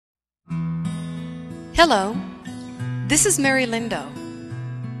Hello, this is Mary Lindo.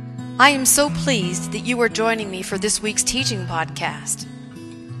 I am so pleased that you are joining me for this week's teaching podcast.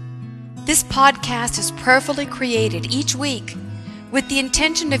 This podcast is prayerfully created each week with the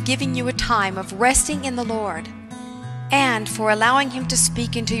intention of giving you a time of resting in the Lord and for allowing Him to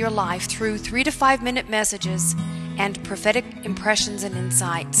speak into your life through 3 to 5 minute messages and prophetic impressions and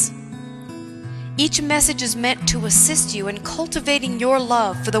insights. Each message is meant to assist you in cultivating your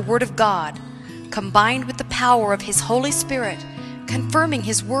love for the Word of God, combined with the power of His Holy Spirit, confirming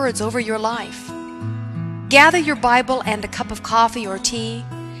His words over your life. Gather your Bible and a cup of coffee or tea,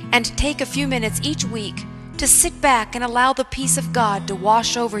 and take a few minutes each week to sit back and allow the peace of God to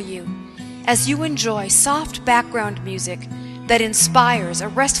wash over you as you enjoy soft background music that inspires a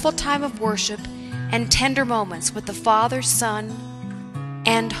restful time of worship and tender moments with the Father, Son,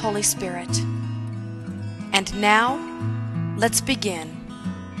 and Holy Spirit. And now, let's begin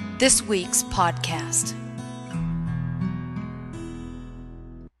this week's podcast.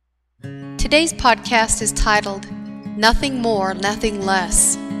 Today's podcast is titled, Nothing More, Nothing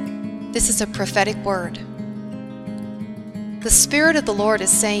Less. This is a prophetic word. The Spirit of the Lord is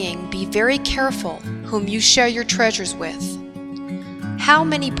saying, be very careful whom you share your treasures with. How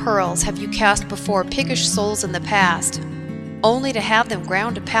many pearls have you cast before piggish souls in the past, only to have them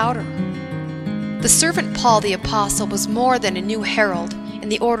ground to powder? The servant Paul the Apostle was more than a new herald in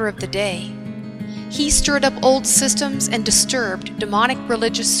the order of the day. He stirred up old systems and disturbed demonic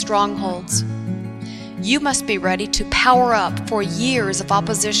religious strongholds. You must be ready to power up for years of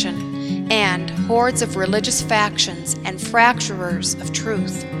opposition and hordes of religious factions and fracturers of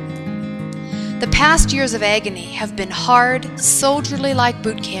truth. The past years of agony have been hard, soldierly-like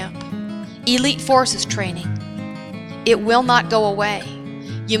boot camp, elite forces training. It will not go away.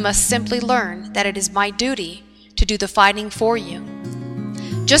 You must simply learn that it is my duty to do the fighting for you.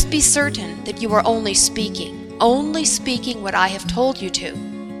 Just be certain that you are only speaking what I have told you to.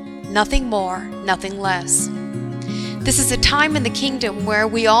 Nothing more, nothing less. This is a time in the kingdom where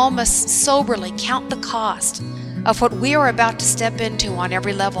we all must soberly count the cost of what we are about to step into on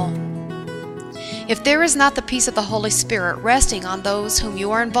every level. If there is not the peace of the Holy Spirit resting on those whom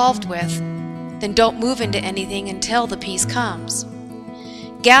you are involved with, then don't move into anything until the peace comes.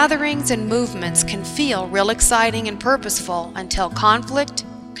 Gatherings and movements can feel real exciting and purposeful until conflict,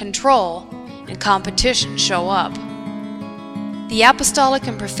 control, and competition show up. The apostolic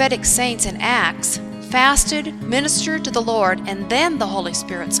and prophetic saints in Acts fasted, ministered to the Lord, and then the Holy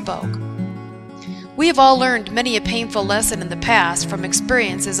Spirit spoke. We have all learned many a painful lesson in the past from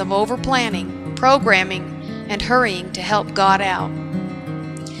experiences of over-planning, programming, and hurrying to help God out.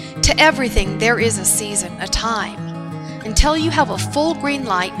 To everything there is a season, a time. Until you have a full green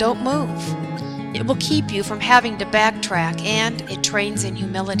light, don't move. It will keep you from having to backtrack, and it trains in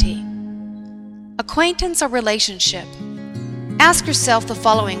humility. Acquaintance or relationship? Ask yourself the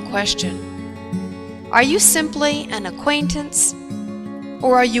following question. Are you simply an acquaintance,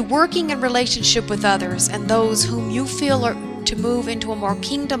 or are you working in relationship with others and those whom you feel are to move into a more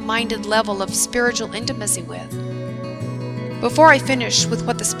kingdom-minded level of spiritual intimacy with? Before I finish with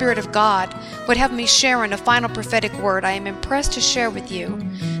what the Spirit of God would have me share in a final prophetic word, I am impressed to share with you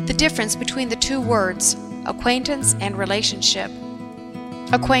the difference between the two words, acquaintance and relationship.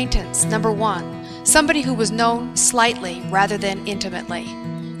 Acquaintance, number 1, somebody who was known slightly rather than intimately.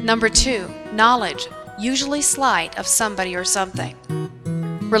 Number 2, knowledge, usually slight, of somebody or something.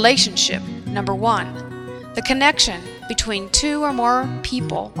 Relationship, number 1, the connection between two or more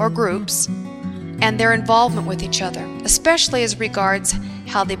people or groups and their involvement with each other, especially as regards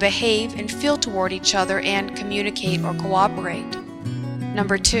how they behave and feel toward each other and communicate or cooperate.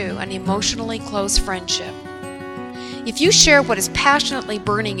 Number 2, an emotionally close friendship. If you share what is passionately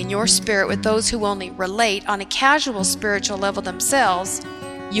burning in your spirit with those who only relate on a casual spiritual level themselves,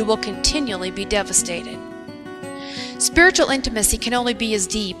 you will continually be devastated. Spiritual intimacy can only be as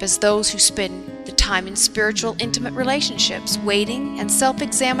deep as those who spend the time in spiritual intimate relationships, waiting and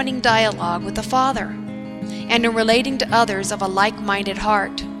self-examining dialogue with the Father, and in relating to others of a like-minded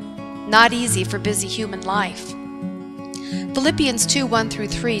heart. Not easy for busy human life. Philippians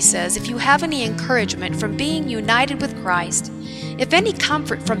 2:1-3 says, if you have any encouragement from being united with Christ, if any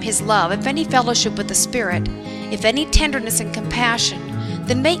comfort from His love, if any fellowship with the Spirit, if any tenderness and compassion,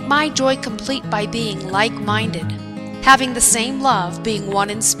 then make my joy complete by being like-minded, having the same love, being one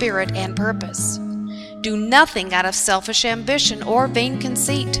in spirit and purpose. Do nothing out of selfish ambition or vain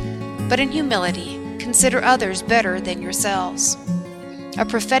conceit, but in humility consider others better than yourselves. A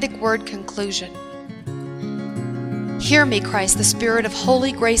prophetic word conclusion. Hear me, Christ, the Spirit of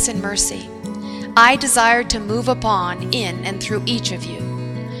holy grace and mercy. I desire to move upon, in, and through each of you.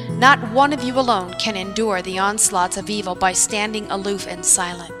 Not one of you alone can endure the onslaughts of evil by standing aloof and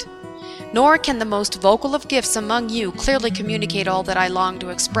silent. Nor can the most vocal of gifts among you clearly communicate all that I long to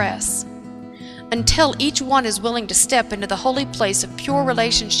express. Until each one is willing to step into the holy place of pure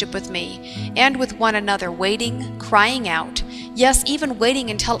relationship with me and with one another, waiting, crying out, yes, even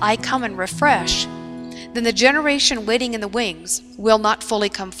waiting until I come and refresh, then the generation waiting in the wings will not fully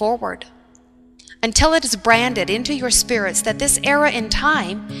come forward. Until it is branded into your spirits that this era in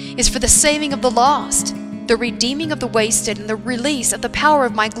time is for the saving of the lost, the redeeming of the wasted, and the release of the power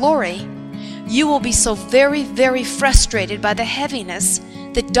of my glory, you will be so very, very frustrated by the heaviness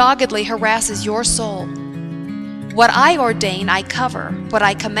that doggedly harasses your soul. What I ordain, I cover. What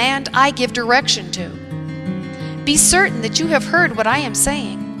I command, I give direction to. Be certain that you have heard what I am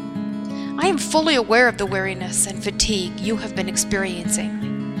saying. I am fully aware of the weariness and fatigue you have been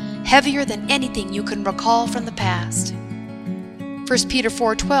experiencing, heavier than anything you can recall from the past. 1 Peter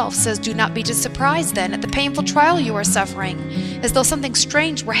 4:12 says, "Do not be surprised then at the painful trial you are suffering, as though something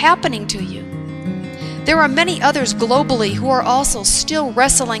strange were happening to you." There are many others globally who are also still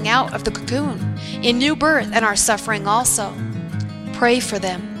wrestling out of the cocoon in new birth and are suffering also. Pray for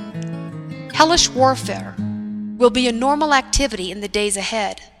them. Hellish warfare will be a normal activity in the days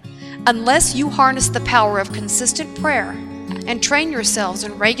ahead. Unless you harness the power of consistent prayer and train yourselves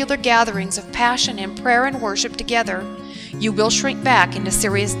in regular gatherings of passion in prayer and worship together, you will shrink back into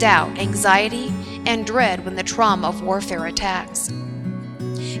serious doubt, anxiety, and dread when the trauma of warfare attacks.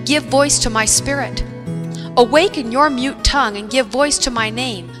 Give voice to my spirit. Awaken your mute tongue and give voice to my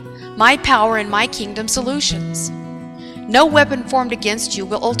name, my power, and my kingdom solutions. No weapon formed against you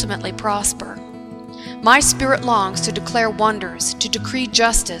will ultimately prosper. My spirit longs to declare wonders, to decree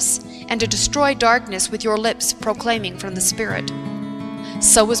justice, and to destroy darkness with your lips proclaiming from the Spirit.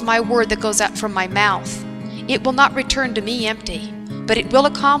 So is my word that goes out from my mouth. It will not return to me empty, but it will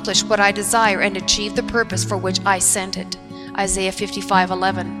accomplish what I desire and achieve the purpose for which I sent it. Isaiah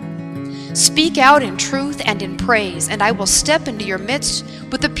 55:11. Speak out in truth and in praise, and I will step into your midst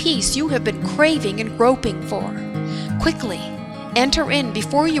with the peace you have been craving and groping for. Quickly, enter in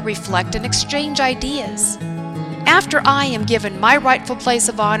before you reflect and exchange ideas. After I am given my rightful place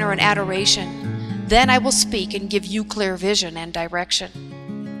of honor and adoration, then I will speak and give you clear vision and direction.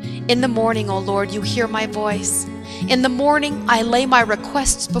 In the morning, O Lord, you hear my voice. In the morning, I lay my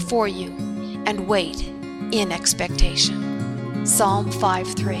requests before you and wait in expectation. Psalm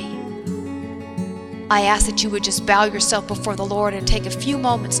 5:3. I ask that you would just bow yourself before the Lord and take a few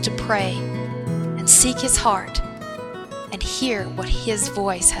moments to pray and seek His heart and hear what His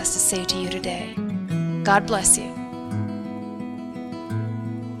voice has to say to you today. God bless you.